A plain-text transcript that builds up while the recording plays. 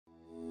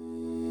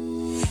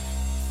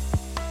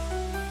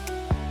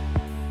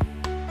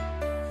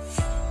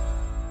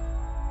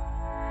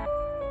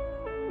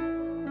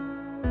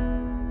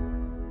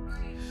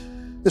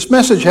This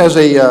message has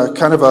a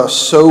kind of a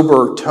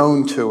sober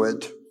tone to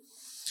it.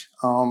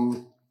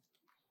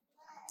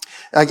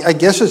 I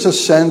guess it's a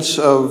sense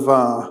of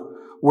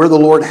where the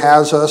Lord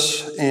has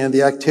us and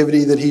the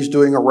activity that He's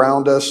doing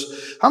around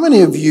us. How many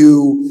of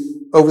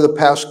you over the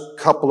past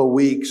couple of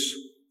weeks,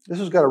 this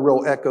has got a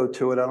real echo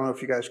to it. I don't know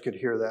if you guys could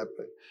hear that,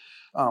 but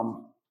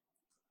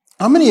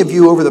how many of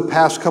you over the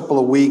past couple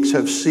of weeks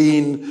have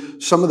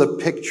seen some of the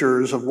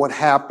pictures of what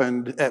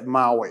happened at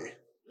Maui?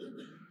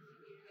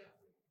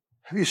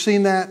 Have you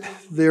seen that?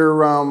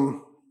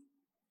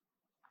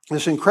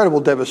 This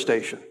incredible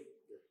devastation,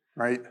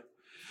 right?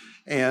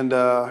 And,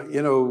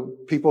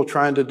 people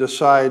trying to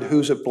decide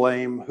who's at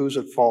blame, who's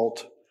at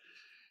fault.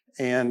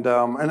 And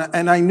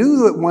I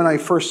knew that when I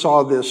first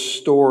saw this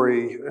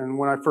story and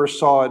when I first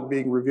saw it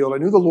being revealed, I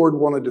knew the Lord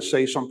wanted to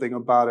say something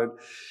about it.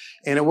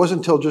 And it wasn't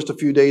until just a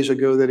few days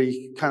ago that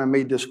He kind of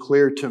made this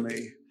clear to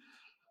me.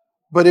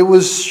 But it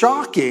was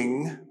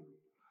shocking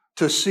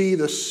to see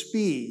the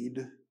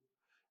speed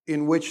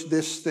in which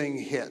this thing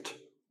hit,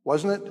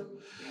 wasn't it?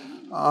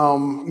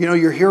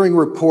 You're hearing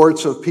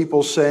reports of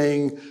people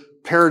saying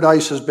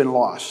paradise has been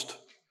lost.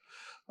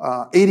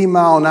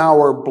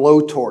 80-mile-an-hour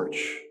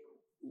blowtorch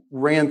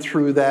ran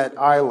through that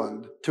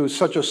island to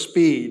such a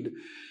speed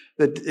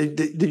that,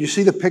 did you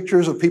see the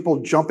pictures of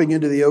people jumping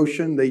into the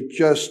ocean?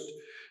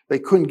 They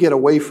couldn't get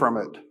away from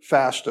it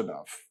fast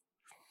enough.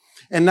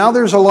 And now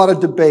there's a lot of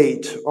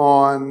debate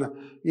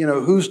on,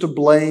 who's to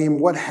blame,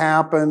 what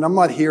happened. I'm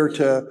not here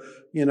to,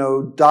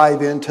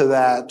 dive into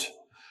that.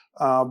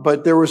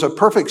 But there was a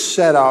perfect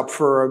setup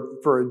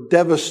for a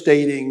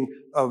devastating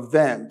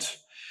event.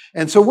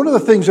 And so one of the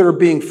things that are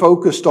being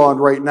focused on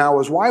right now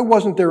is, why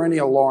wasn't there any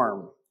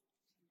alarm?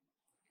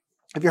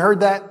 Have you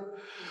heard that?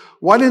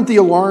 Why didn't the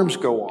alarms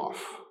go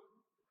off?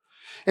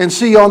 And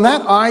see, on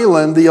that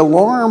island, the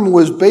alarm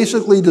was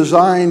basically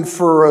designed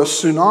for a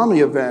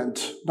tsunami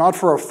event, not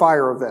for a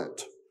fire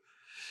event.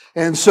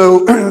 And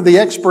so the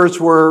experts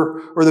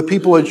or the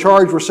people in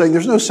charge were saying,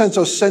 there's no sense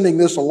of sending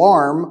this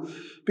alarm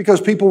because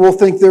people will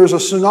think there's a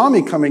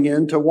tsunami coming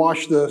in to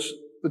wash the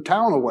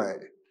town away.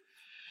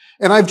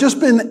 And I've just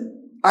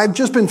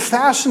been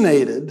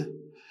fascinated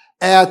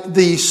at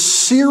the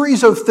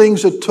series of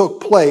things that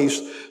took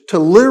place to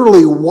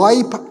literally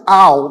wipe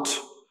out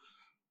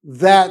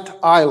that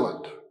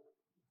island.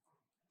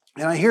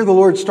 And I hear the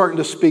Lord starting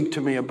to speak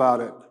to me about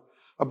it,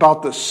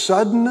 about the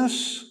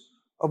suddenness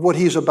of what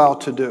He's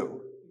about to do.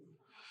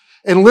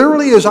 And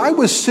literally, as I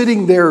was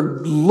sitting there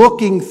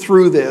looking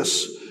through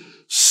this,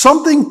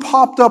 something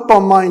popped up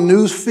on my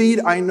news feed.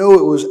 I know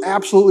it was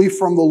absolutely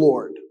from the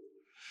Lord.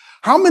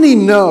 How many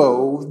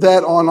know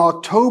that on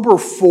October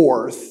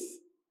 4th,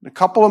 in a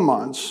couple of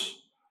months,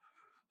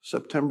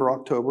 September,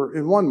 October,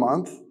 in 1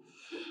 month,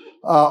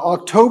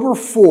 October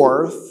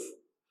 4th,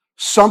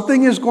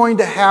 something is going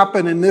to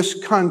happen in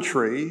this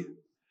country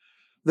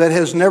that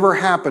has never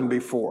happened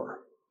before.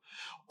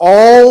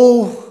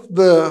 All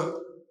the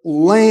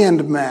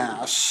land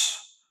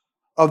mass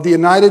of the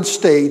United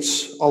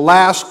States,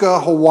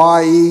 Alaska,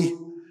 Hawaii,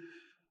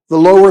 the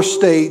lower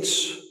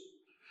states,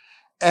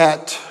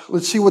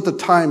 let's see what the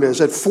time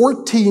is, at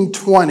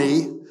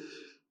 1420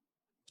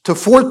 to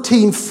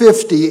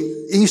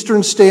 1450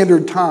 Eastern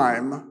Standard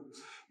Time,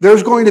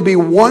 there's going to be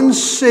one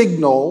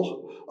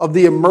signal of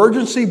the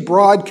emergency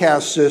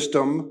broadcast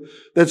system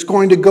that's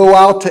going to go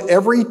out to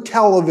every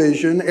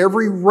television,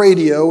 every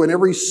radio, and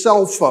every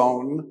cell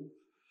phone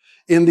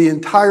in the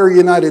entire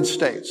United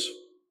States.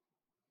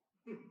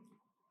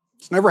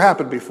 It's never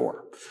happened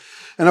before.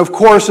 And of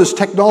course, as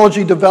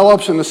technology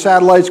develops and the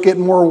satellites get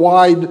more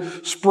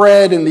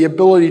widespread and the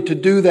ability to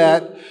do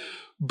that,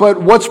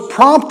 but what's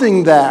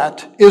prompting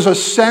that is a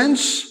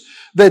sense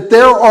that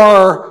there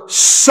are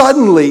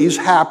suddenlies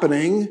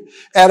happening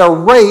at a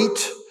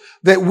rate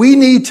that we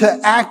need to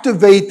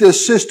activate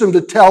this system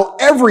to tell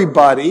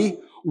everybody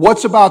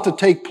what's about to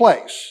take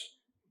place.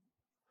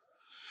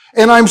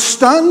 And I'm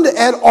stunned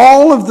at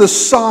all of the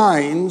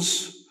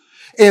signs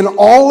and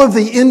all of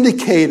the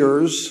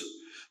indicators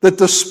that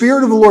the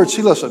Spirit of the Lord,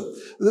 see, listen,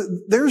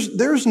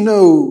 there's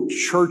no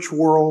church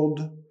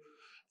world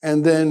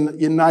and then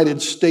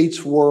United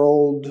States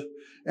world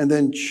and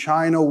then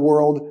China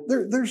world.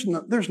 There's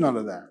none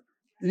of that.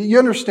 You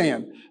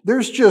understand?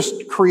 There's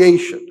just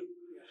creation.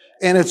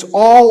 And it's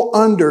all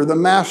under the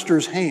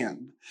Master's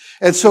hand.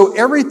 And so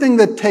everything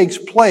that takes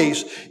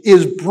place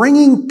is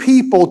bringing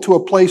people to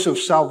a place of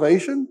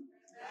salvation.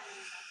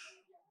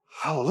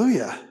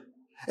 Hallelujah.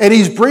 And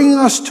He's bringing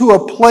us to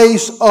a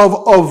place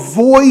of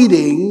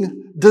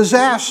avoiding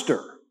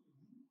disaster.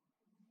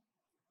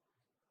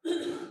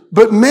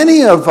 But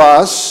many of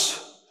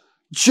us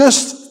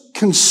just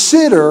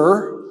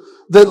consider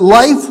that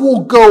life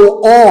will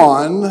go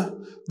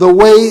on the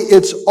way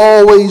it's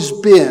always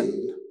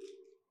been.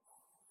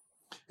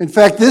 In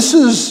fact, this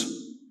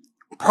is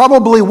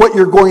probably what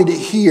you're going to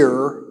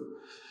hear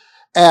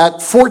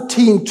at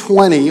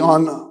 1420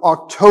 on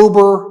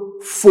October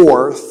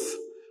 4th,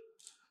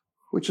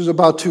 which is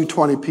about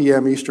 2:20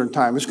 p.m. Eastern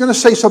Time. It's going to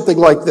say something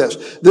like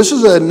this. This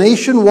is a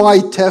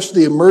nationwide test of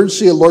the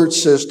emergency alert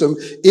system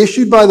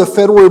issued by the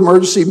Federal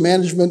Emergency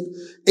Management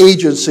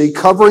Agency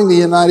covering the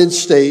United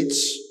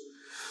States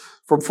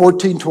from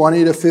 1420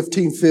 to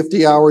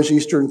 1550 hours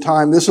Eastern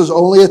Time. This is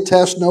only a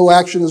test. No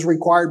action is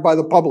required by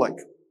the public.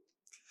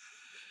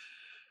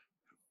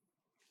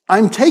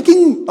 I'm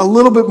taking a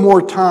little bit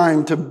more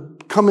time to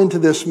come into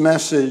this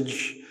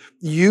message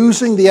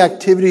using the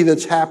activity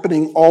that's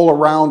happening all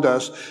around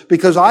us,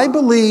 because I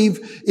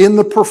believe in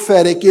the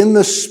prophetic, in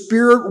the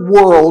spirit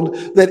world,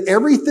 that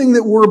everything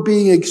that we're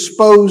being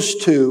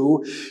exposed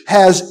to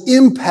has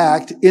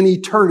impact in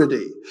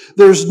eternity.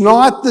 There's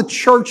not the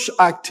church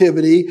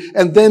activity,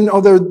 and then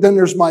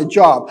there's my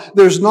job.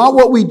 There's not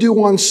what we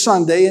do on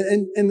Sunday,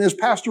 and as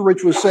Pastor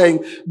Rich was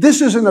saying,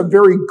 this isn't a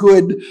very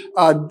good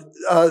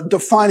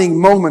defining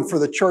moment for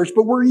the church,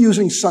 but we're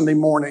using Sunday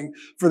morning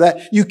for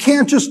that. You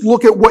can't just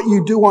look at what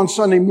you do on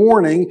Sunday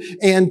morning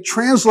and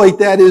translate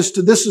that as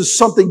to this is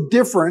something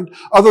different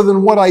other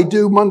than what I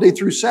do Monday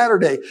through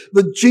Saturday.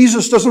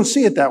 Jesus doesn't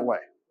see it that way.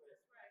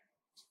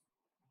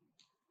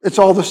 It's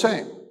all the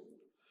same.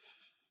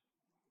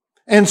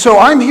 And so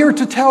I'm here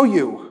to tell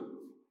you,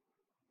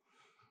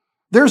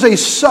 there's a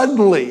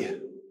suddenly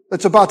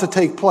that's about to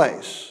take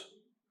place.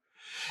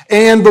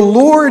 And the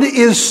Lord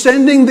is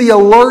sending the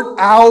alert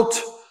out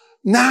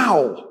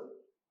now.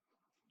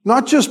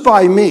 Not just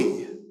by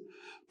me,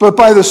 but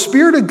by the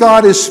Spirit of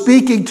God is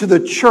speaking to the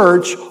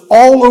church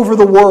all over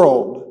the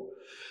world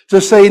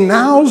to say,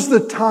 now's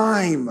the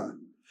time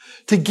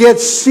to get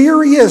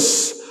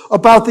serious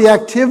about the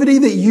activity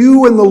that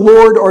you and the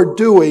Lord are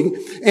doing,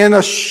 and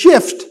a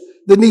shift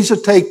that needs to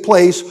take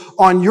place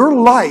on your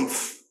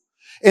life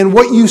and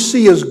what you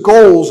see as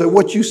goals and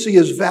what you see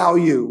as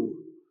value,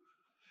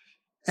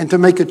 and to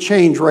make a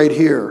change right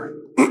here.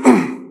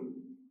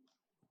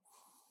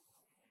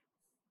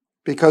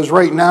 Because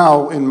right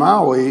now in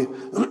Maui,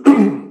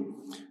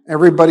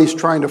 everybody's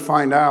trying to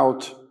find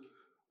out,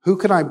 who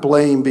can I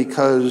blame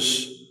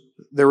because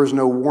there is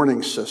no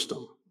warning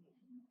system?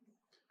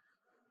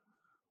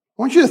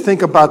 I want you to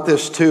think about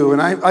this too,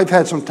 and I've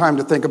had some time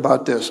to think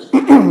about this.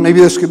 Maybe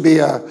this could be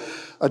a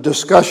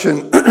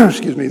discussion,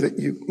 excuse me, that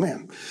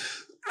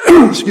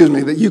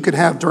you could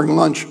have during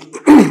lunch.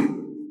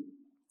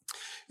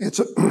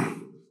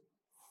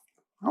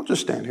 I'll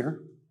just stand here.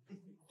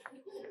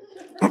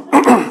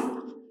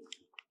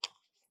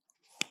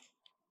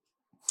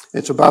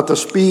 It's about the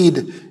speed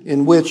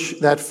in which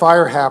that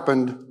fire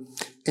happened,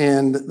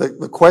 and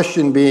the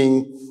question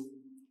being,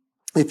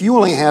 if you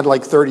only had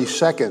like 30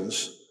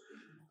 seconds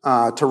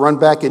to run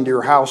back into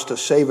your house to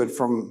save it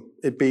from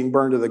it being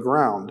burned to the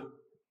ground,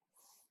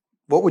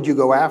 what would you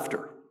go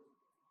after?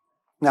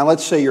 Now,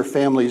 let's say your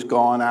family's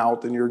gone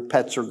out and your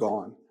pets are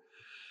gone.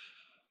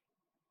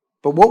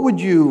 But what would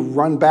you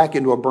run back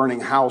into a burning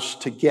house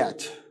to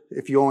get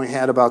if you only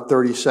had about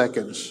 30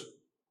 seconds?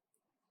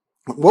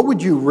 What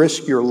would you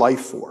risk your life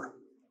for?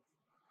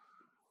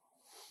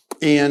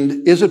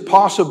 And is it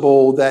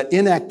possible that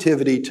in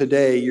activity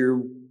today,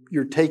 you're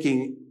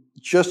taking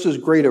just as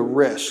great a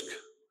risk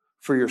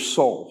for your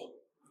soul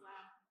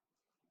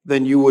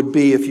than you would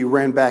be if you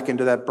ran back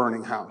into that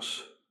burning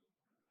house?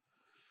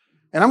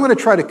 And I'm going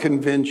to try to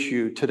convince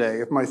you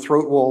today, if my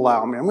throat will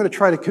allow me, I'm going to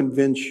try to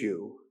convince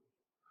you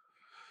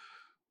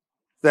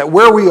that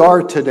where we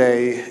are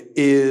today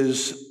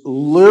is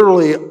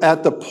literally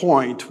at the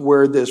point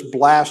where this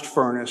blast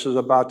furnace is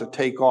about to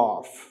take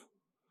off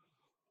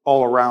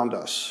all around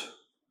us.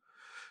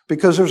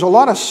 Because there's a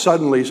lot of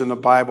suddenlies in the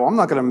Bible. I'm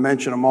not going to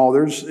mention them all.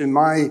 There's in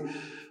my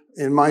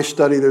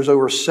study, there's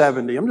over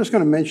 70. I'm just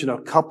going to mention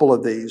a couple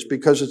of these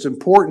because it's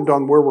important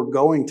on where we're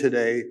going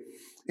today.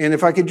 And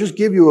if I could just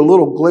give you a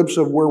little glimpse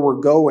of where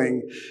we're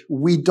going,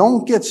 we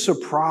don't get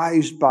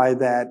surprised by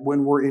that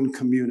when we're in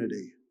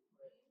community.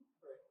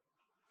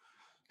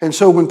 And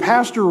so when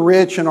Pastor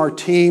Rich and our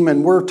team,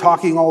 and we're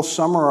talking all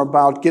summer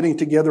about getting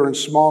together in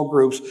small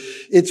groups,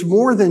 it's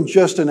more than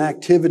just an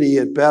activity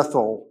at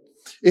Bethel.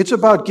 It's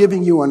about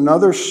giving you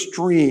another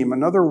stream,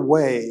 another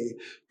way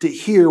to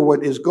hear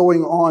what is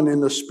going on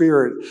in the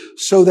Spirit,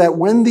 so that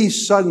when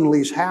these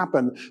suddenlies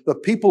happen, the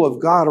people of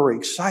God are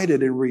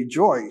excited and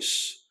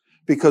rejoice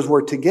because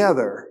we're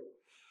together.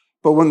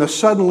 But when the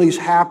suddenlies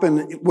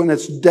happen, when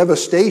it's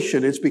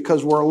devastation, it's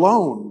because we're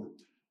alone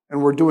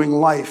and we're doing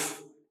life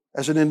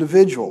as an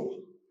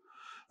individual.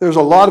 There's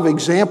a lot of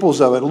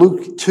examples of it.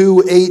 Luke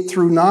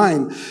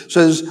 2:8-9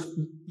 says,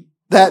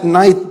 that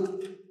night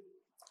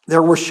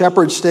there were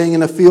shepherds staying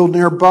in a field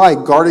nearby,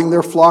 guarding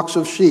their flocks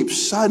of sheep.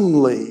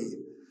 Suddenly,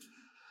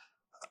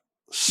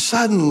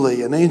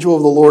 an angel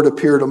of the Lord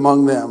appeared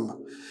among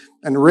them,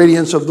 and the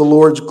radiance of the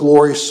Lord's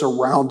glory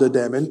surrounded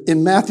them.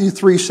 In Matthew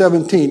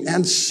 3:17,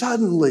 and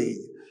suddenly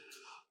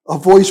a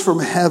voice from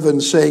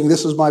heaven saying,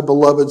 this is my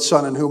beloved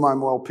Son in whom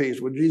I'm well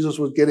pleased. When Jesus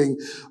was getting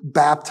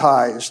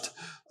baptized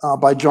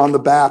by John the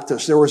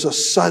Baptist, there was a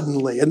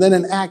suddenly. And then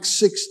in Acts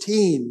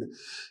 16,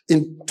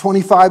 In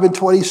 25 and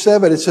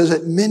 27, it says,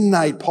 at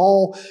midnight,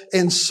 Paul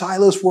and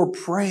Silas were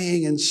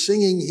praying and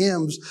singing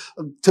hymns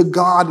to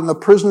God, and the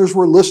prisoners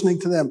were listening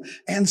to them.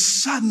 And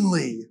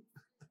suddenly,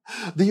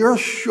 the earth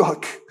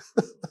shook.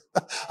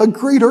 A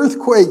great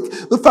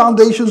earthquake. The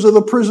foundations of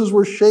the prisons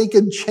were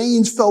shaken.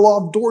 Chains fell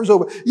off. Doors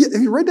open.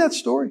 Have you read that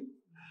story?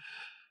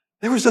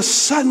 There was a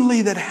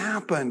suddenly that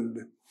happened.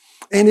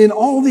 And in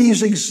all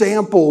these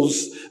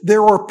examples,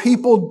 there are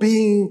people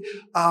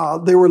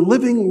they were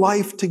living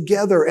life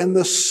together. And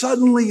the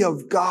suddenly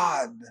of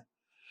God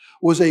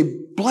was a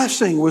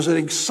blessing, was an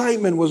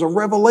excitement, was a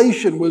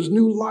revelation, was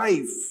new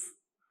life.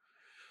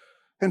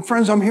 And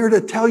friends, I'm here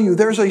to tell you,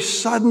 there's a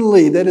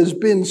suddenly that has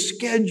been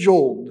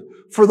scheduled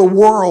for the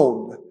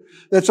world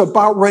that's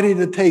about ready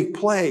to take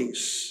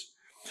place.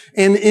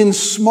 And in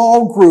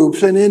small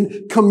groups and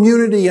in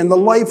community and the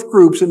life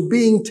groups and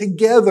being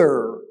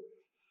together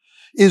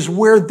is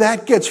where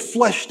that gets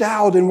fleshed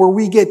out and where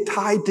we get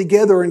tied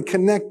together and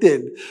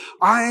connected.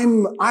 I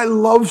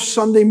love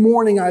Sunday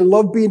morning. I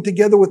love being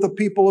together with the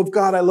people of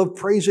God. I love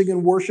praising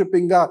and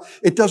worshiping God.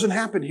 It doesn't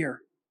happen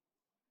here.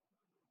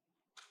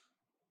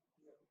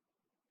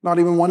 Not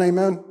even one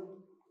amen.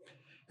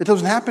 It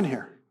doesn't happen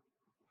here.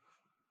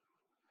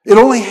 It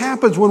only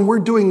happens when we're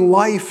doing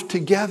life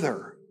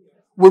together,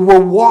 when we're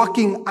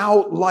walking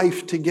out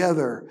life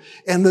together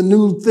and the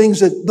new things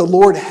that the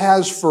Lord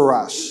has for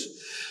us.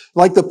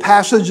 Like the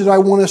passage that I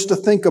want us to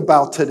think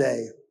about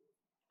today.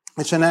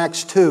 It's in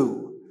Acts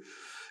 2.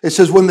 It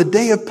says, when the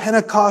day of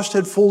Pentecost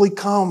had fully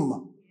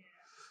come,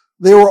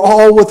 they were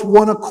all with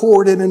one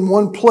accord and in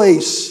one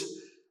place.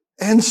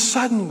 And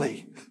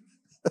suddenly,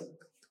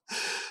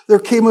 there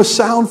came a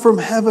sound from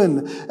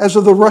heaven as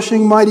of the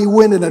rushing mighty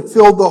wind, and it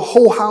filled the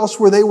whole house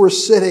where they were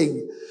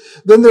sitting.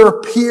 Then there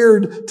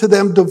appeared to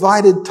them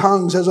divided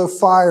tongues as of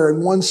fire,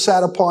 and one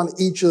sat upon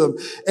each of them.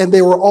 And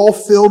they were all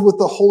filled with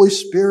the Holy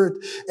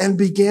Spirit and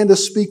began to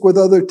speak with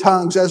other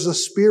tongues as the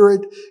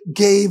Spirit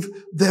gave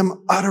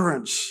them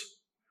utterance.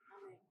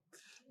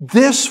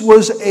 This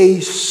was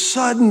a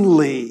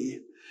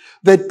suddenly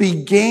that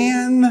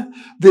began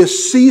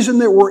this season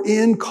that we're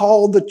in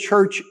called the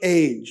church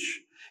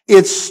age.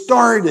 It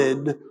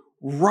started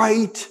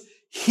right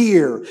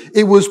here.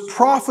 It was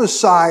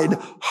prophesied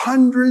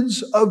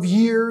hundreds of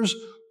years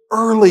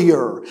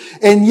earlier.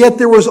 And yet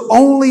there was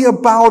only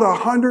about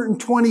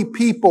 120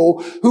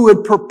 people who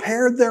had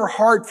prepared their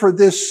heart for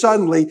this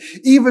suddenly,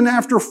 even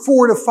after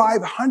 400 to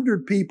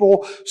 500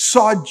 people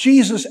saw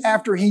Jesus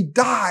after he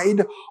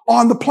died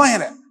on the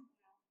planet.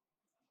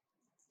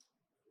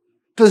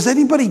 Does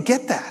anybody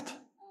get that?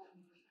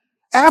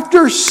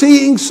 After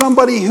seeing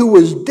somebody who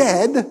was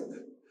dead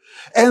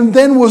and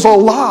then was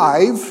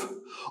alive,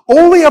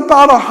 only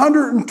about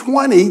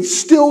 120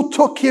 still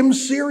took him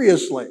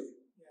seriously.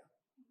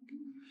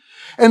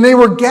 And they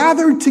were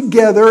gathered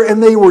together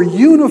and they were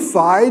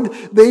unified.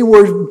 They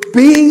were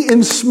being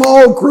in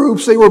small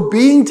groups. They were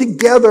being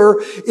together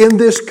in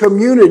this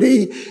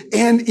community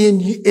and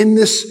in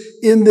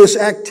this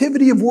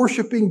activity of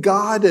worshiping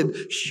God and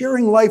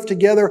sharing life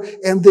together.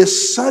 And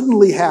this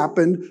suddenly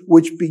happened,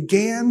 which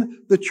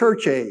began the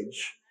church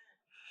age.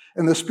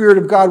 And the Spirit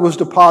of God was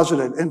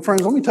deposited. And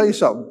friends, let me tell you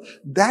something.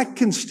 That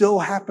can still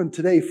happen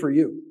today for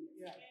you.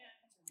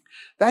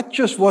 That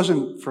just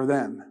wasn't for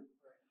then.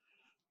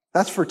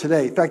 That's for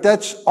today. In fact,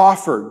 that's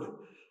offered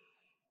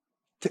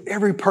to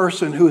every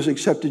person who has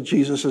accepted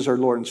Jesus as our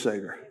Lord and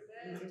Savior.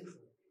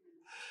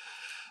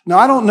 Now,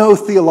 I don't know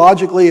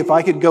theologically if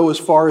I could go as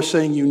far as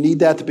saying you need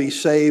that to be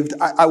saved.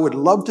 I would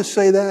love to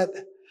say that,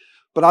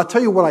 but I'll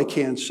tell you what I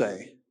can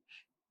say.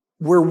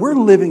 Where we're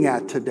living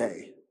at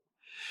today,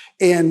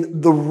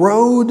 and the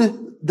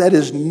road that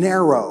is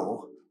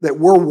narrow that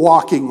we're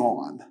walking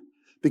on,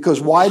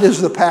 because wide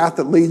is the path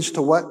that leads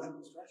to what?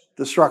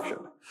 Destruction.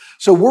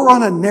 So we're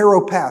on a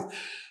narrow path.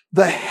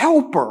 The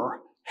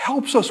Helper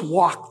helps us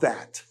walk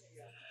that.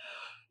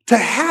 To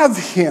have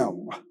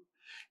Him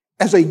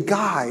as a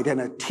guide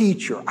and a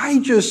teacher, I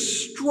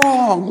just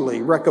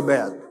strongly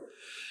recommend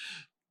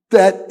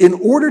that in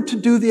order to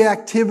do the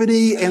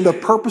activity and the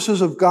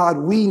purposes of God,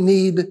 we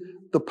need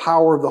the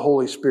power of the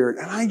Holy Spirit.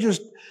 And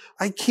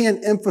I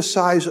can't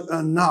emphasize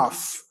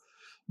enough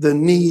the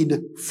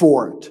need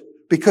for it.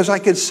 Because I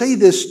could say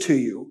this to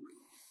you.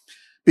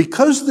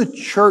 Because the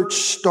church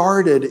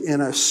started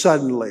in a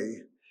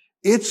suddenly,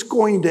 it's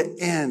going to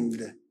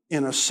end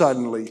in a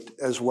suddenly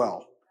as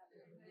well.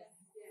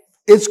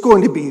 It's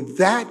going to be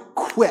that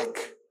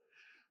quick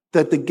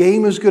that the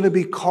game is going to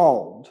be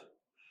called.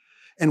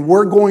 And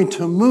we're going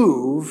to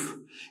move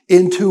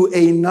into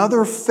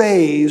another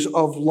phase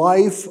of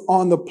life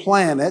on the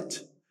planet,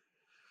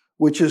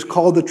 which is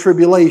called the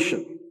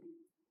tribulation.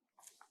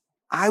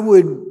 I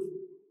would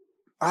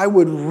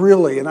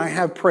really, and I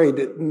have prayed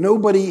that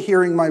nobody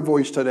hearing my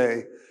voice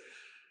today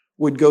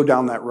would go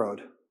down that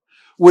road,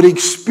 would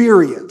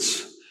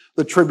experience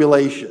the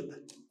tribulation.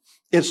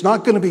 It's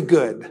not going to be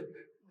good.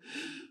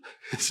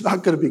 It's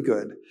not going to be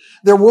good.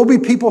 There will be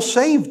people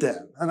saved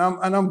then, and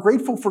I'm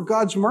grateful for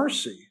God's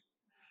mercy.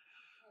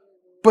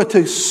 But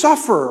to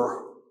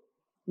suffer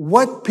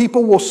what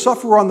people will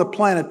suffer on the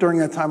planet during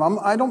that time. I'm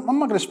not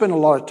going to spend a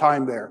lot of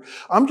time there.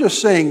 I'm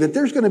just saying that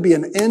there's going to be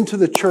an end to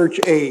the church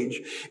age.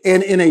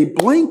 And in a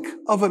blink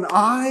of an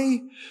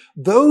eye,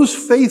 those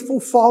faithful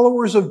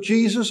followers of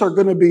Jesus are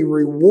going to be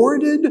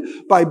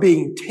rewarded by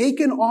being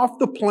taken off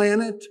the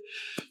planet,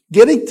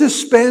 getting to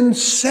spend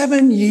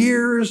 7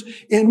 years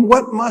in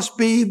what must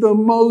be the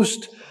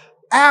most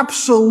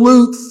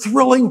absolute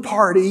thrilling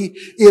party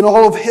in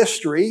all of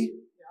history.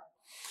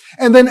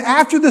 And then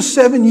after the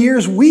 7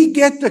 years, we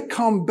get to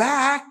come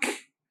back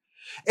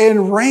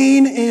and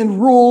reign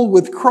and rule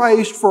with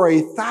Christ for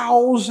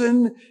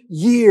 1,000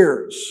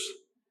 years.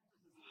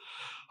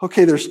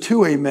 Okay, there's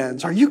 2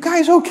 amens. Are you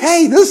guys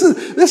okay? This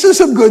is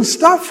some good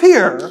stuff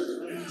here.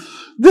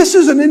 This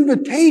is an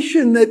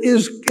invitation that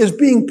is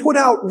being put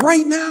out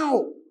right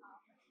now.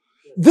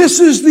 This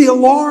is the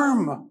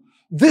alarm.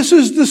 This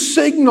is the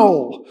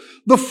signal.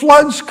 The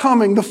flood's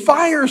coming. The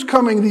fire's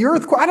coming. The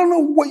earthquake. I don't know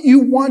what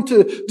you want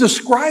to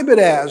describe it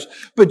as,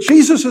 but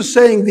Jesus is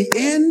saying the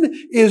end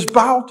is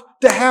about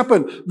to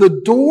happen. The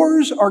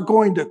doors are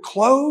going to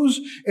close,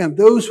 and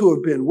those who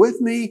have been with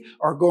me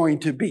are going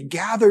to be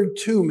gathered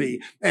to me.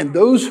 And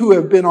those who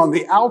have been on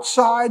the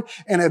outside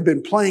and have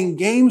been playing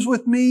games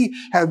with me,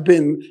 have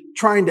been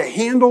trying to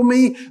handle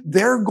me,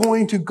 they're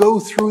going to go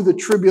through the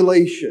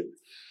tribulation.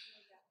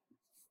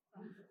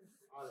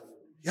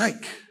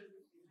 Yike.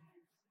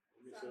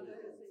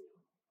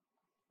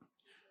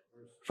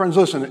 Friends,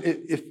 listen,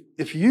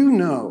 if you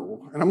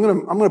know, and I'm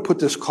going to put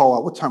this call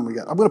out. What time we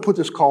got? I'm going to put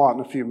this call out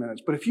in a few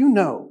minutes. But if you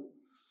know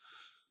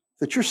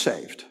that you're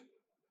saved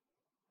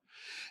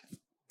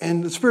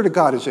and the Spirit of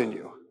God is in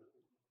you,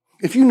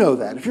 if you know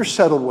that, if you're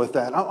settled with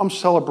that, I'm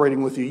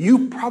celebrating with you.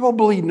 You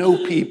probably know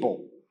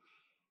people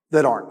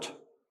that aren't.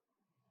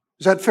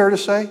 Is that fair to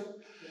say?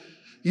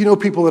 You know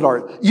people that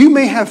aren't. You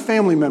may have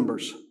family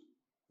members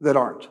that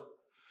aren't.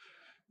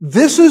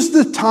 This is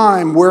the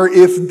time where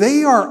if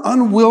they are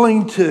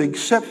unwilling to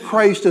accept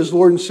Christ as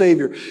Lord and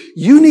Savior,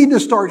 you need to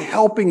start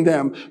helping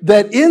them.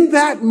 That in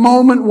that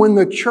moment when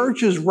the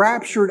church is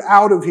raptured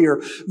out of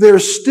here,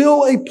 there's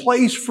still a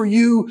place for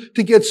you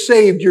to get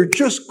saved. You're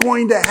just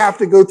going to have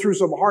to go through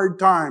some hard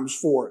times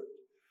for it.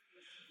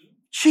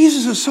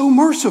 Jesus is so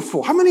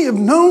merciful. How many have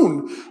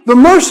known the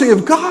mercy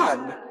of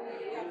God?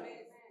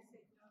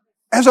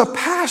 As a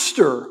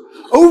pastor,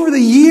 over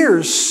the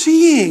years,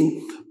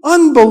 seeing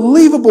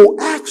unbelievable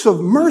acts of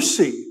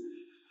mercy,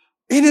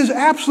 it has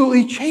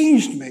absolutely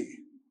changed me.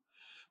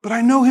 But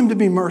I know Him to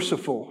be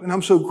merciful, and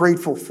I'm so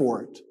grateful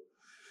for it.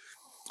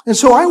 And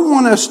so I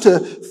want us to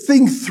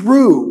think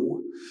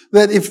through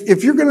that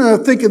if you're going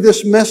to think of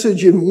this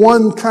message in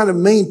one kind of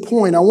main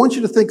point, I want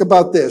you to think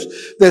about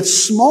this, that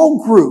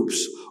small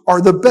groups are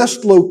the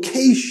best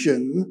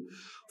location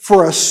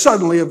for a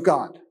suddenly of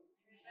God.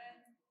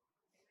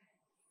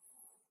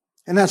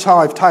 And that's how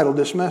I've titled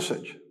this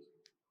message.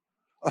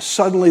 A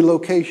suddenly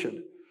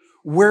location,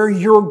 where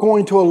you're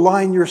going to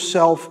align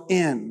yourself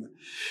in.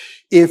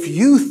 If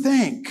you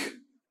think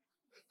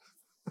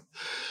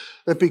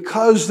that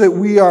because that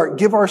we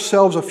give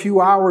ourselves a few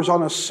hours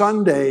on a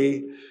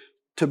Sunday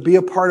to be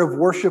a part of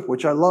worship,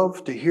 which I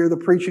love, to hear the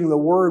preaching of the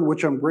Word,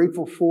 which I'm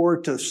grateful for,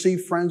 to see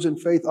friends in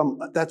faith,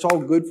 that's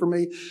all good for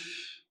me.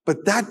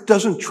 But that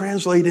doesn't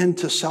translate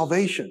into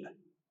salvation.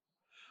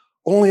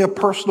 Only a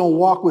personal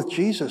walk with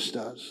Jesus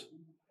does.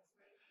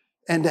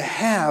 And to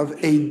have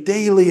a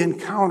daily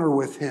encounter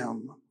with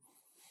Him.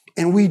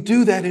 And we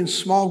do that in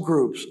small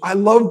groups. I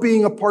love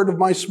being a part of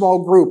my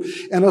small group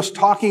and us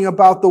talking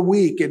about the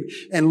week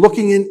and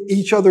looking in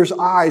each other's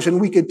eyes.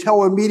 And we could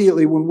tell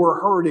immediately when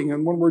we're hurting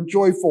and when we're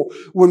joyful,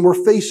 when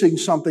we're facing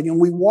something. And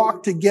we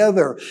walk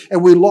together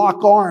and we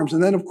lock arms.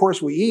 And then, of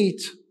course, we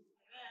eat.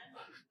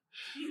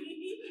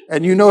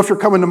 And you know, if you're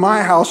coming to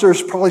my house,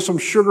 there's probably some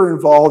sugar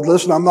involved.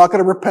 Listen, I'm not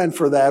going to repent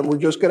for that. We're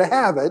just going to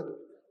have it.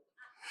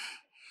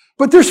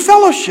 But there's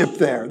fellowship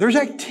there. There's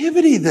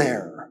activity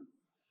there.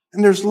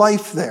 And there's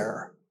life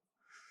there.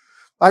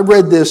 I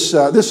read this,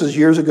 this is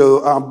years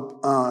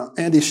ago.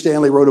 Andy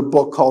Stanley wrote a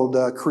book called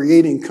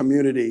Creating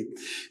Community.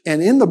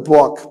 And in the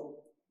book,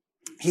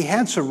 he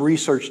had some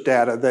research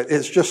data that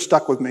has just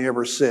stuck with me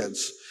ever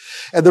since.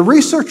 And the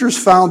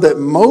researchers found that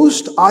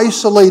most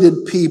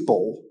isolated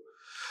people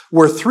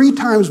were 3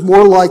 times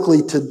more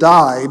likely to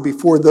die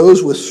before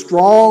those with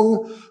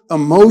strong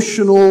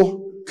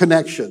emotional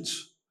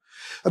connections.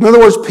 In other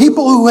words,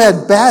 people who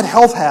had bad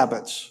health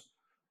habits,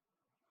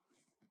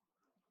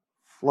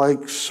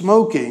 like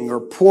smoking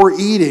or poor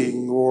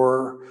eating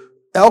or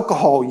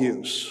alcohol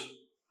use,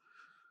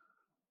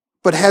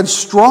 but had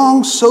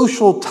strong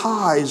social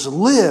ties,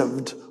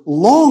 lived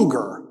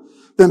longer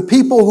than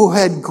people who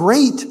had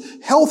great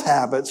health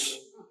habits,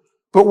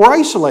 but were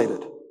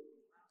isolated.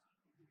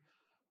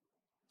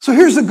 So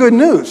here's the good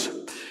news.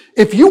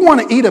 If you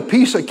want to eat a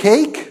piece of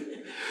cake,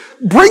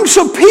 bring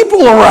some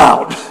people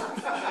around.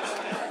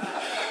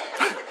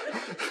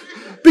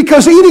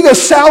 Because eating a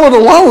salad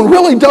alone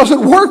really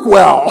doesn't work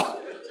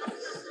well.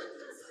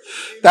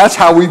 That's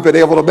how we've been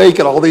able to make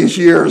it all these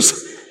years.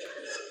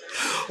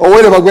 Oh,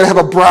 wait a minute, I'm going to have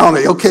a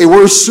brownie. Okay,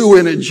 where's Sue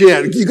and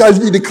Jen? You guys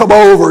need to come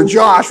over.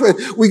 Josh,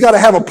 we got to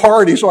have a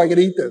party so I can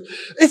eat this.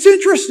 It's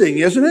interesting,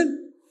 isn't it?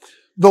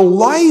 The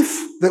life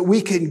that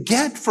we can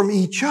get from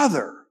each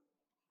other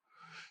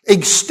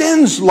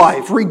extends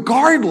life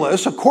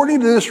regardless, according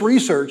to this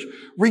research,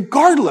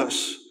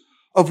 regardless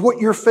of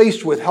what you're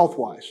faced with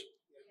health-wise.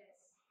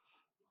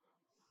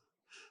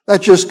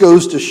 That just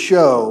goes to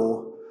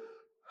show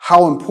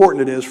how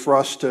important it is for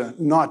us to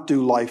not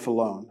do life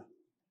alone.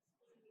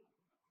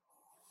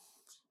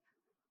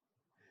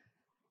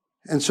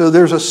 And so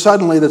there's a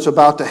suddenly that's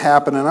about to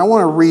happen. And I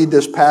want to read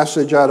this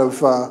passage out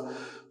of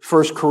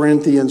 1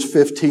 Corinthians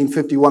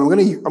 15:51.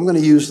 I'm going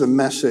to use the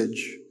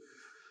Message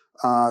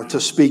to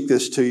speak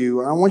this to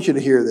you. I want you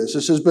to hear this.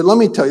 It says, but let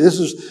me tell you, this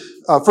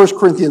is 1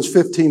 Corinthians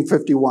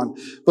 15:51.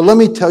 But let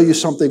me tell you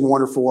something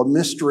wonderful, a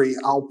mystery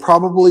I'll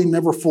probably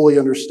never fully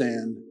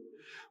understand.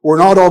 We're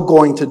not all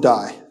going to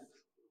die.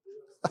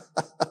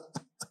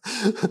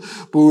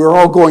 But we're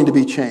all going to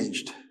be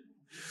changed.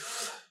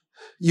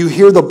 You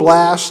hear the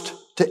blast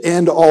to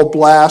end all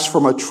blasts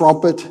from a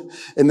trumpet,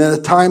 and then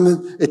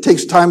it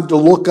takes time to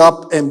look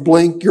up and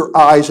blink your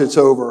eyes, it's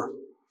over.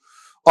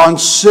 On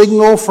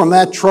signal from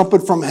that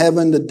trumpet from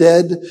heaven, the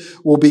dead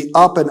will be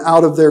up and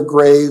out of their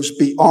graves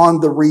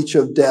beyond the reach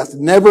of death,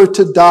 never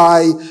to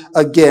die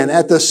again.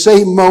 At the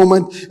same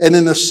moment and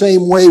in the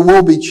same way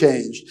we'll be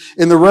changed.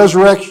 In the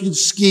resurrection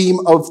scheme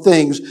of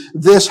things,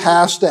 this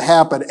has to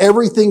happen.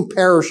 Everything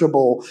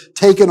perishable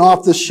taken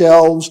off the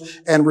shelves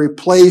and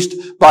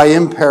replaced by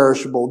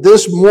imperishable.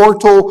 This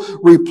mortal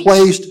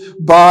replaced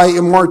by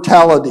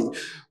immortality.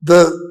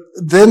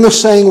 Then the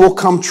saying will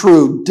come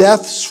true,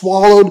 death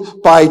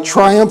swallowed by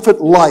triumphant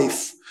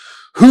life.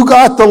 Who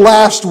got the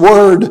last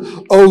word,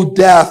 O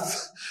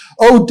death?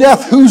 O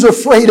death, who's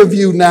afraid of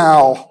you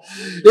now?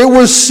 It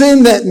was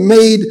sin that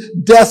made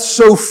death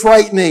so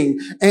frightening,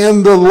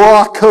 and the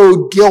law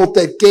code guilt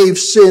that gave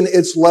sin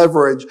its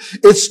leverage,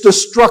 its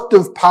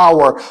destructive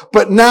power.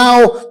 But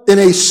now, in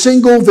a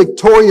single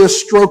victorious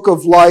stroke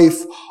of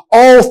life,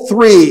 all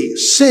three,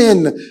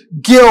 sin,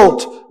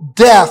 guilt,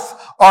 death,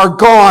 are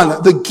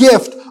gone. The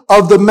gift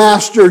of the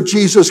Master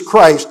Jesus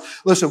Christ.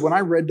 Listen, when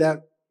I read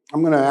that,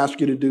 I'm going to ask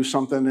you to do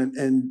something,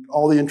 and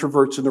all the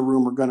introverts in the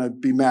room are going to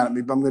be mad at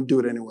me, but I'm going to do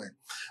it anyway.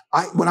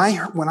 When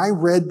I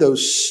read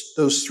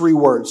those three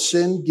words,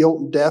 sin,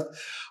 guilt, and death,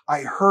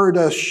 I heard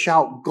us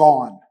shout,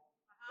 gone.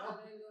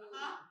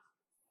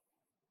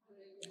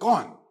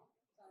 Gone.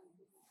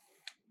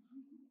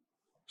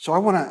 So I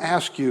want to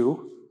ask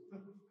you,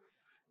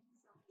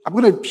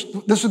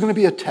 this is going to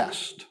be a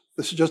test.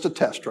 This is just a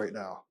test right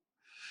now.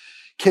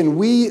 Can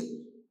we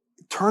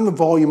turn the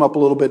volume up a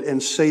little bit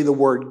and say the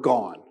word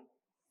gone?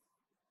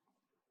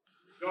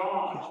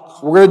 Gone.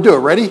 We're going to do it.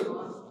 Ready?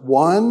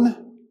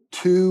 1,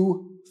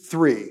 2,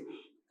 3.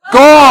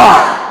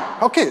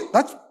 Gone! Okay,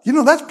 that's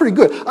pretty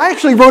good. I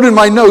actually wrote in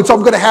my notes, I'm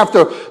going to have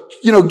to,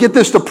 get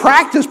this to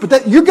practice,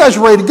 but you guys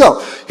are ready to go.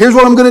 Here's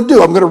what I'm going to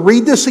do. I'm going to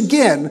read this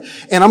again,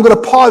 and I'm going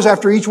to pause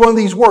after each one of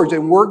these words,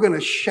 and we're going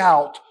to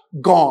shout,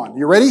 gone.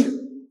 You ready?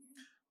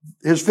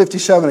 Here's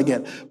 57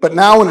 again. But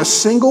now in a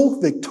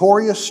single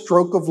victorious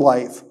stroke of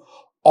life,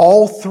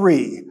 all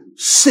three,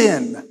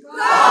 sin,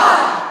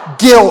 God,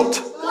 guilt,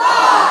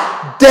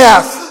 God,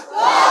 death,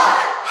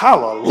 God.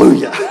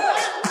 Hallelujah.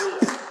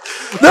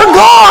 They're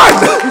gone.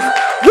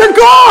 They're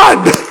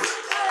gone.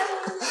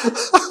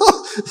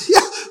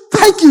 Yeah,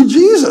 thank you,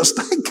 Jesus.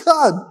 Thank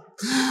God.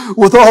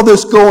 With all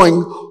this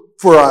going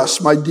for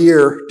us, my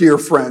dear, dear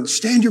friends,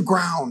 stand your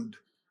ground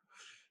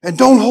and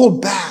don't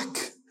hold back.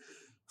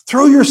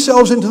 Throw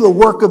yourselves into the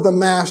work of the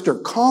Master,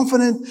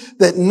 confident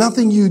that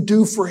nothing you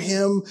do for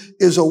him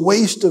is a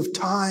waste of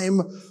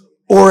time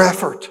or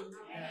effort.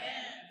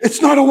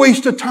 It's not a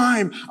waste of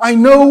time. I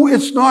know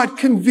it's not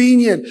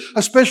convenient,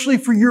 especially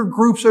for your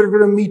groups that are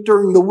going to meet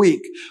during the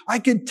week. I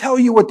can tell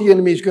you what the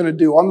enemy's going to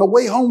do. On the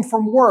way home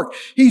from work,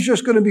 he's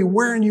just going to be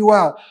wearing you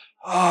out.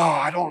 Oh,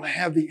 I don't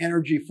have the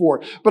energy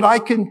for it. But I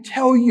can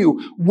tell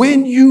you,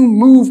 when you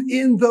move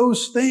in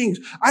those things,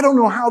 I don't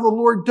know how the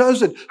Lord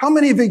does it. How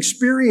many have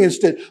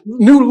experienced it?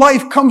 New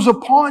life comes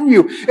upon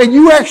you, and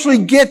you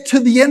actually get to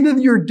the end of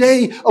your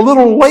day a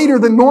little later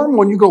than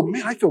normal, and you go,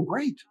 man, I feel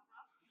great.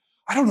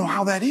 I don't know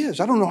how that is.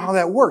 I don't know how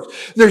that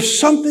works. There's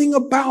something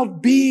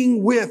about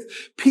being with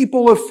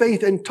people of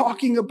faith and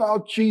talking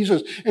about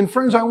Jesus. And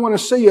friends, I want to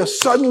say a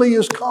suddenly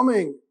is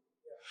coming.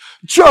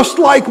 Just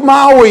like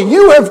Maui,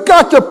 you have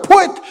got to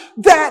put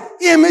that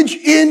image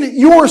in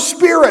your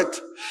spirit.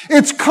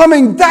 It's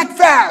coming that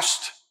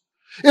fast.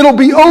 It'll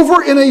be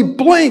over in a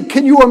blink.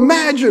 Can you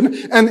imagine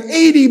an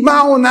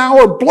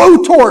 80-mile-an-hour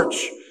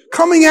blowtorch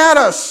coming at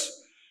us?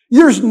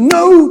 There's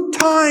no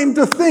time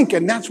to think,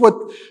 and that's what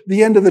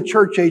the end of the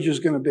church age is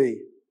going to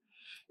be.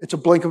 It's a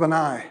blink of an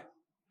eye.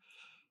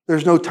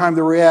 There's no time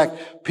to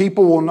react.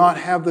 People will not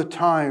have the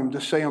time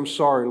to say, I'm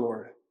sorry,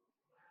 Lord.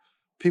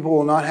 People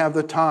will not have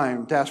the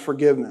time to ask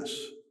forgiveness.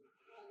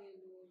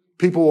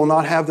 People will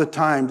not have the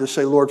time to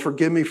say, Lord,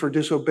 forgive me for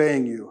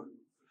disobeying you.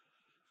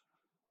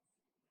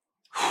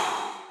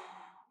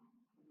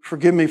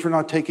 Forgive me for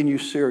not taking you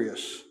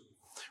serious.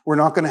 We're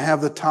not going to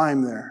have the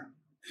time there.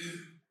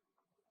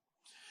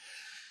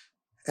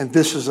 And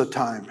this is a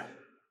time.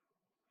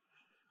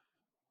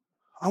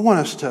 I want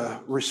us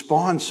to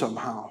respond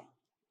somehow.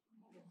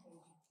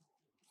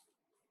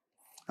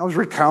 I was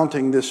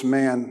recounting this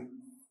man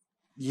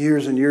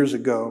years and years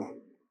ago.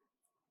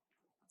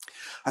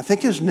 I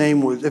think his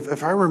name was,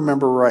 if I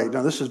remember right,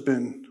 now this has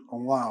been a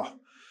while.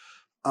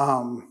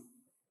 I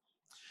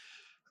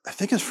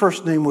think his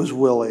first name was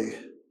Willie.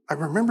 I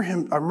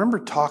remember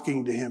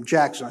talking to him,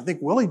 Jackson. I think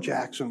Willie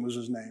Jackson was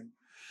his name.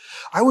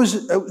 I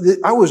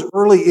was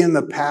early in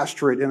the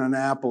pastorate in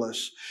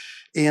Annapolis,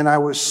 and I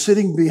was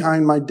sitting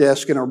behind my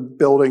desk in a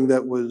building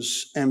that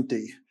was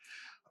empty.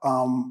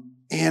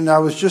 And I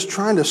was just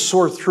trying to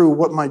sort through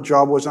what my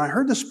job was. And I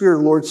heard the Spirit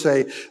of the Lord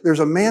say, there's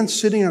a man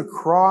sitting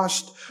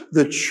across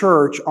the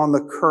church on the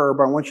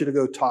curb. I want you to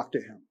go talk to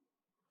him.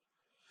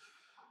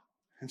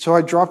 And so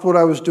I dropped what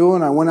I was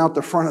doing. I went out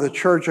the front of the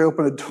church. I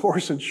opened the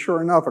doors, and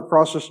sure enough,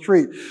 across the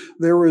street,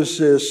 there was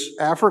this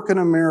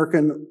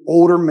African-American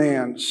older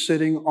man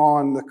sitting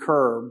on the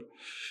curb.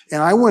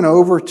 And I went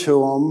over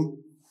to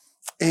him,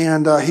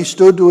 and he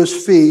stood to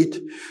his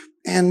feet.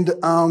 And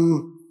I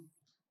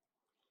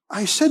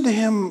said to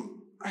him,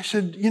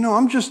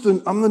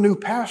 I'm the new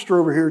pastor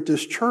over here at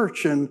this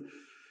church. And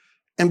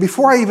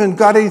before I even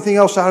got anything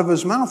else out of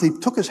his mouth, he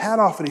took his hat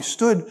off and he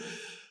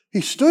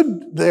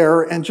stood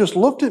there and just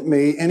looked at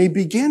me, and he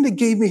began to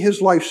give me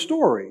his life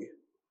story.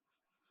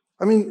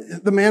 I mean,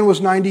 the man was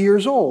 90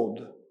 years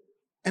old,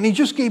 and he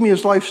just gave me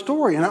his life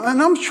story. And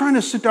I'm trying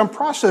to sit down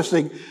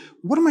processing,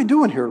 what am I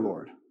doing here,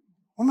 Lord?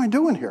 What am I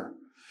doing here?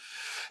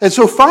 And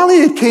so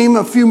finally it came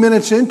a few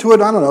minutes into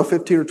it,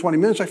 15 or 20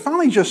 minutes. I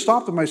finally just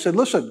stopped him. I said,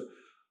 listen,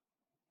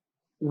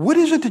 what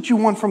is it that you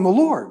want from the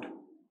Lord? And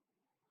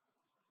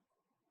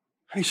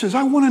he says,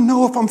 I want to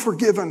know if I'm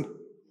forgiven.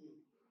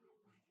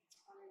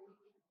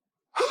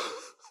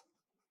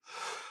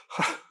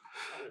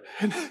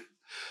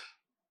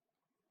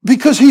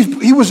 Because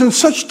he was in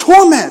such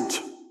torment.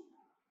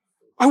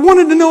 I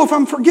wanted to know if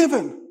I'm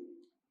forgiven.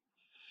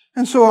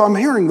 And so I'm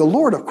hearing the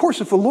Lord, of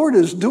course, if the Lord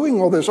is doing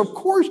all this, of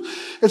course.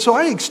 And so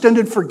I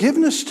extended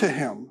forgiveness to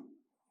him.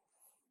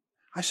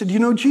 I said,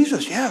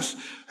 Jesus? Yes.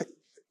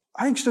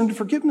 I extended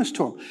forgiveness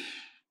to him.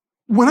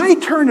 When I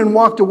turned and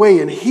walked away,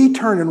 and he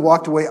turned and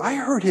walked away, I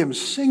heard him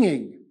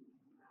singing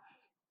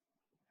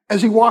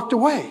as he walked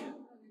away.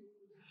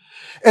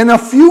 And a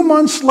few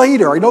months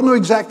later, I don't know the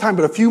exact time,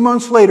 but a few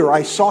months later,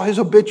 I saw his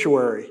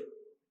obituary.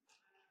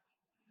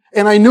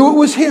 And I knew it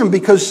was him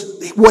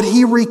because what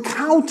he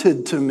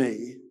recounted to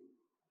me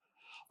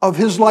of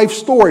his life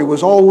story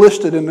was all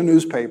listed in the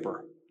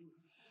newspaper.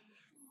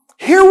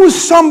 Here was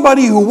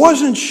somebody who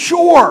wasn't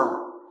sure.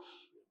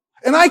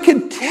 And I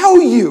can tell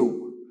you,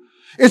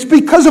 it's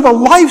because of a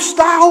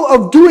lifestyle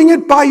of doing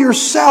it by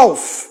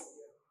yourself.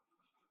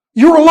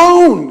 You're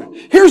alone.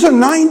 Here's a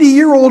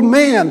 90-year-old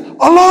man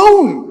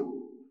alone.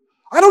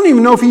 I don't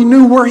even know if he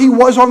knew where he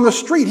was on the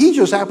street. He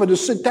just happened to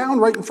sit down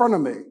right in front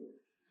of me.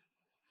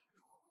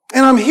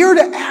 And I'm here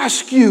to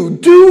ask you,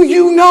 do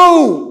you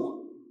know?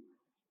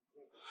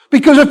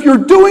 Because if you're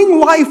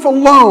doing life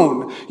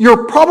alone,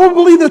 you're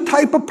probably the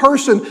type of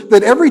person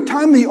that every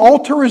time the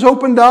altar is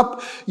opened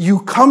up,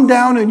 you come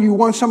down and you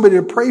want somebody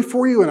to pray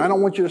for you, and I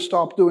don't want you to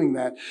stop doing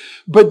that.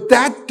 But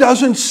that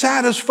doesn't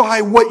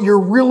satisfy what you're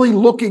really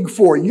looking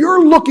for.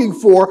 You're looking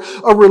for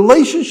a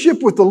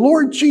relationship with the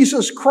Lord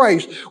Jesus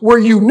Christ where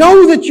you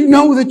know that you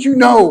know that you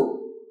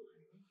know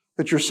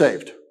that you're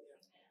saved.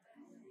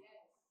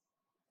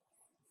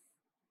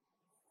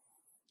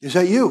 Is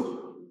that you?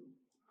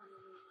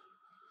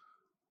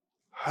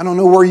 I don't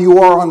know where you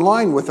are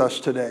online with us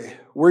today,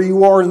 where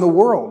you are in the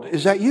world.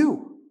 Is that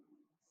you?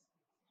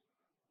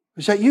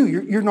 Is that you?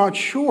 You're not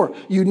sure.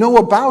 You know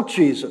about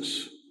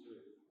Jesus.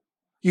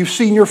 You've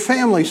seen your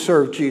family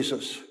serve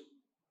Jesus.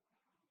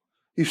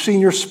 You've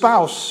seen your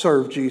spouse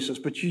serve Jesus,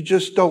 but you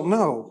just don't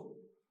know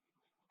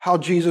how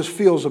Jesus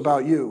feels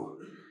about you.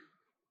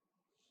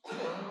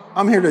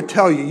 I'm here to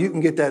tell you, you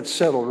can get that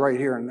settled right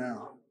here and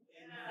now.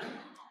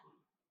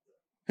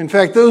 In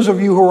fact, those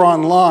of you who are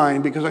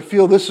online, because I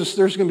feel there's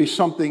going to be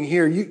something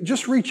here, you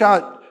just reach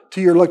out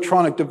to your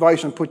electronic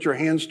device and put your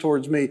hands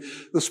towards me.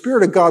 The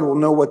Spirit of God will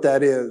know what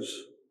that is.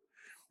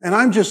 And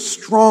I'm just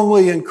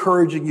strongly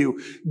encouraging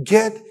you,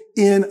 get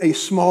in a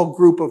small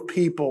group of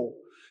people.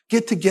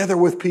 Get together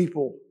with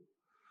people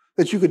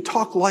that you could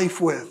talk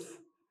life with,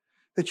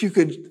 that you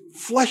could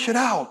flesh it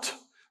out.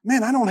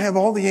 Man, I don't have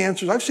all the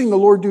answers. I've seen the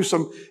Lord do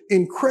some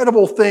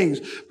incredible things.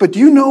 But do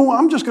you know,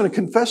 I'm just going to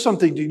confess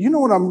something. Do you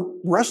know what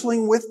I'm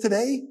wrestling with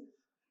today?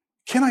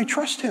 Can I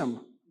trust him?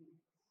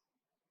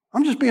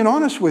 I'm just being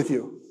honest with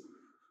you.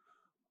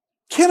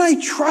 Can I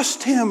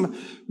trust him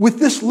with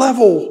this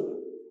level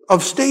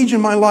of stage in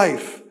my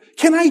life?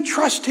 Can I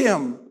trust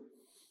him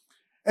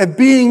at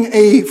being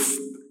a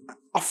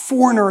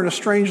foreigner in a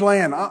strange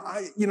land?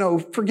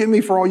 Forgive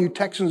me for all you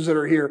Texans that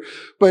are here,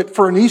 but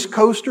for an East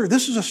Coaster,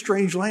 this is a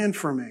strange land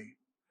for me.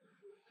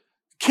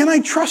 Can I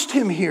trust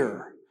him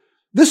here?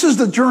 This is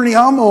the journey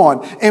I'm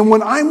on. And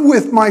when I'm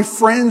with my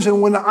friends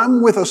and when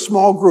I'm with a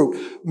small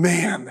group,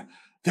 man,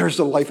 there's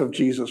the life of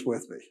Jesus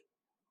with me.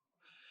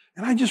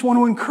 And I just want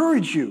to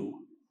encourage you.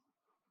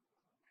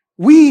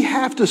 We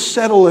have to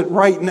settle it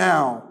right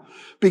now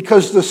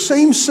because the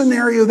same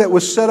scenario that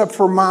was set up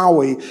for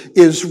Maui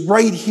is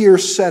right here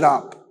set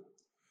up.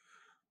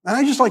 And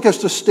I'd just like us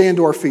to stand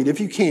to our feet if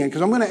you can,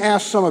 because I'm going to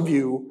ask some of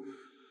you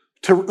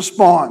to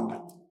respond.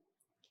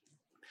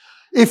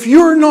 If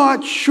you're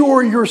not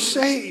sure you're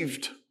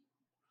saved,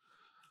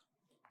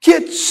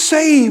 get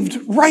saved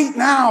right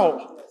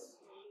now.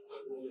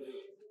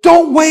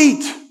 Don't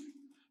wait.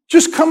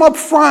 Just come up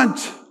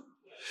front.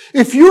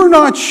 If you're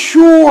not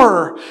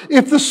sure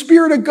if the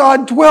Spirit of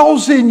God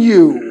dwells in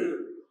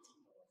you,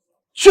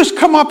 just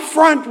come up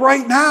front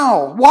right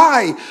now.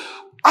 Why?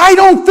 I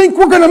don't think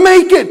we're going to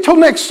make it till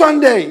next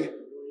Sunday.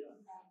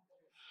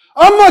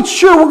 I'm not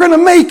sure we're going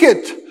to make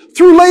it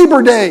through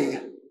Labor Day.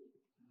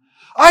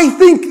 I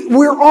think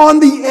we're on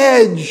the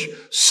edge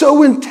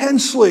so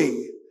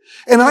intensely.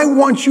 And I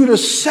want you to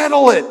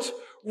settle it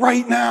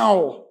right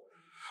now.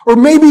 Or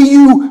maybe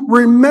you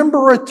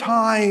remember a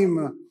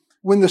time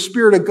when the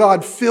Spirit of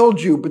God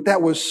filled you, but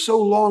that was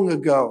so long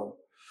ago.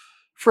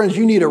 Friends,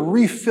 you need a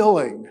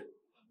refilling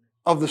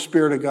of the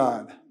Spirit of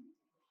God.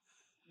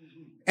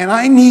 And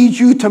I need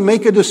you to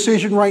make a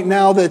decision right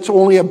now that's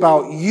only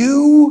about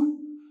you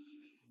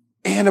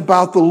and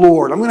about the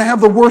Lord. I'm going to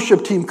have the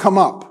worship team come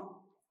up.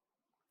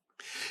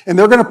 And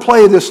they're going to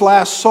play this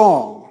last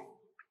song.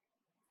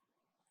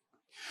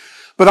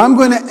 But I'm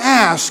going to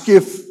ask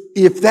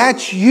if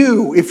that's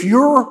you, if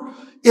you're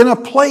in a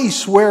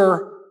place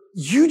where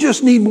you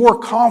just need more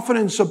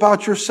confidence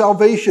about your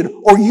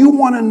salvation, or you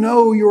want to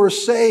know you're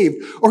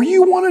saved, or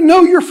you want to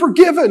know you're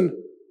forgiven,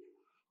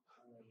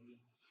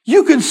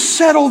 you can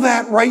settle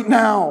that right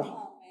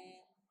now.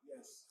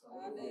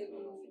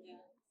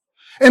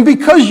 And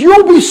because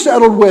you'll be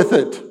settled with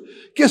it,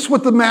 guess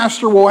what the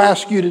Master will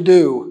ask you to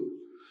do?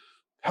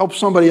 Help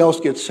somebody else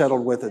get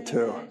settled with it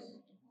too.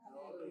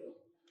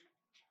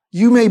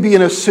 You may be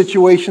in a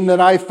situation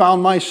that I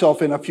found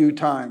myself in a few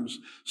times.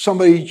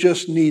 Somebody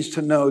just needs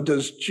to know,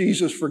 does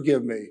Jesus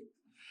forgive me?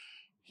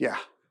 Yeah,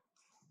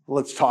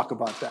 let's talk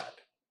about that.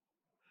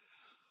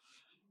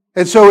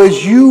 And so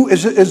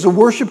as the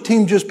worship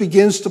team just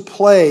begins to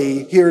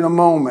play here in a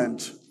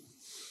moment,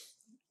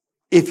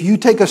 if you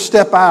take a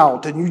step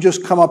out and you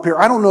just come up here,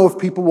 I don't know if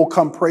people will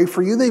come pray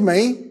for you. They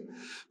may.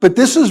 But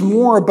this is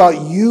more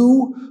about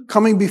you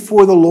coming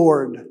before the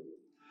Lord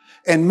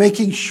and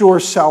making sure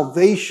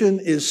salvation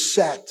is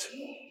set.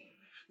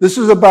 This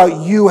is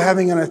about you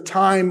having a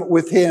time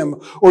with Him.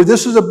 Or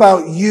this is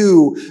about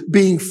you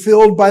being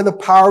filled by the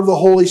power of the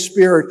Holy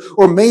Spirit.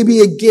 Or maybe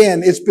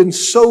again, it's been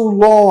so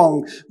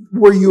long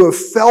where you have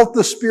felt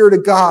the Spirit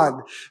of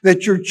God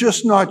that you're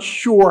just not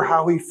sure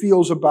how He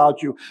feels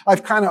about you.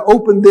 I've kind of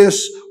opened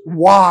this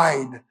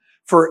wide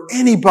for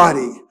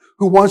anybody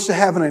who wants to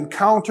have an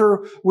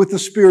encounter with the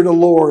Spirit of the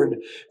Lord.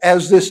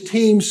 As this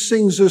team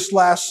sings this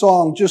last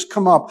song, just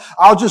come up.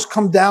 I'll just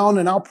come down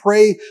and I'll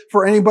pray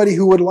for anybody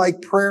who would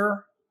like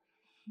prayer.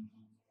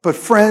 But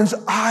friends,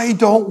 I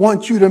don't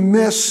want you to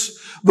miss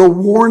the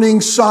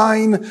warning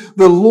sign.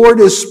 The Lord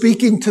is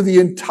speaking to the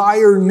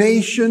entire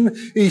nation.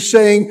 He's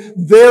saying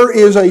there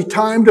is a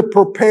time to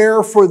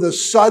prepare for the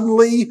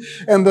suddenly,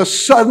 and the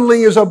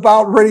suddenly is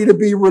about ready to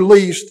be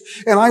released.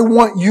 And I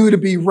want you to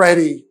be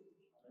ready.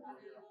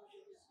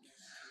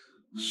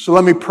 So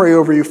let me pray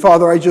over you.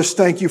 Father, I just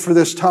thank you for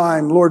this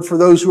time. Lord, for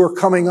those who are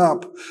coming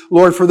up.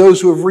 Lord, for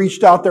those who have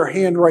reached out their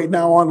hand right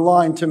now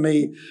online to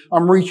me,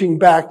 I'm reaching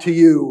back to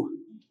you.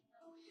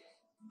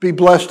 Be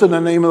blessed in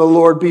the name of the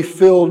Lord. Be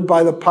filled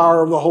by the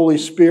power of the Holy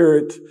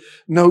Spirit.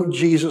 Know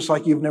Jesus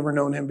like you've never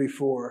known Him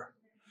before.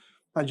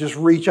 I just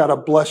reach out a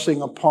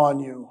blessing upon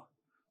you.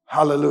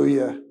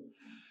 Hallelujah.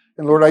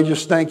 And Lord, I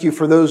just thank you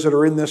for those that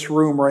are in this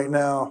room right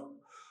now.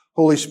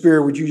 Holy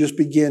Spirit, would you just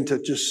begin to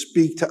just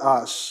speak to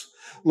us?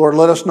 Lord,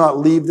 let us not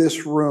leave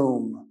this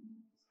room.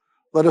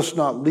 Let us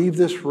not leave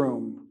this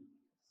room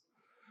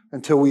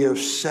until we have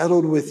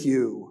settled with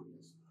you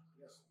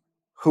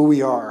who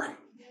we are.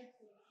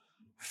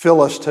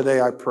 Fill us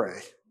today, I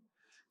pray.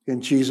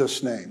 In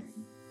Jesus' name,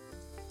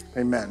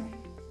 amen.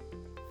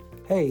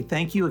 Hey,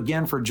 thank you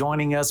again for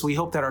joining us. We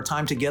hope that our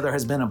time together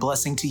has been a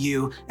blessing to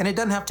you. And it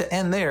doesn't have to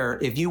end there.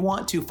 If you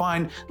want to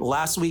find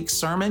last week's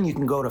sermon, you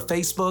can go to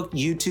Facebook,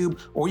 YouTube,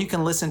 or you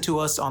can listen to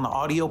us on the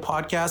audio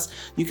podcast.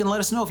 You can let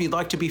us know if you'd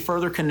like to be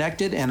further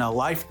connected in a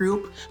life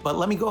group. But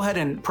let me go ahead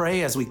and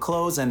pray as we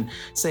close and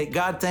say,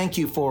 God, thank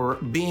you for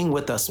being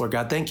with us, Lord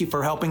God. Thank you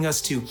for helping us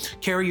to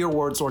carry your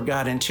words, Lord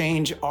God, and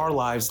change our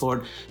lives,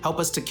 Lord. Help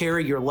us to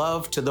carry your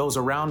love to those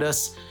around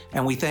us.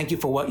 And we thank you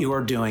for what you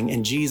are doing.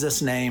 In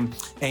Jesus' name,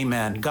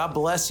 amen. God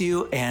bless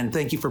you, and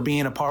thank you for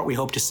being a part. We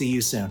hope to see you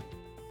soon.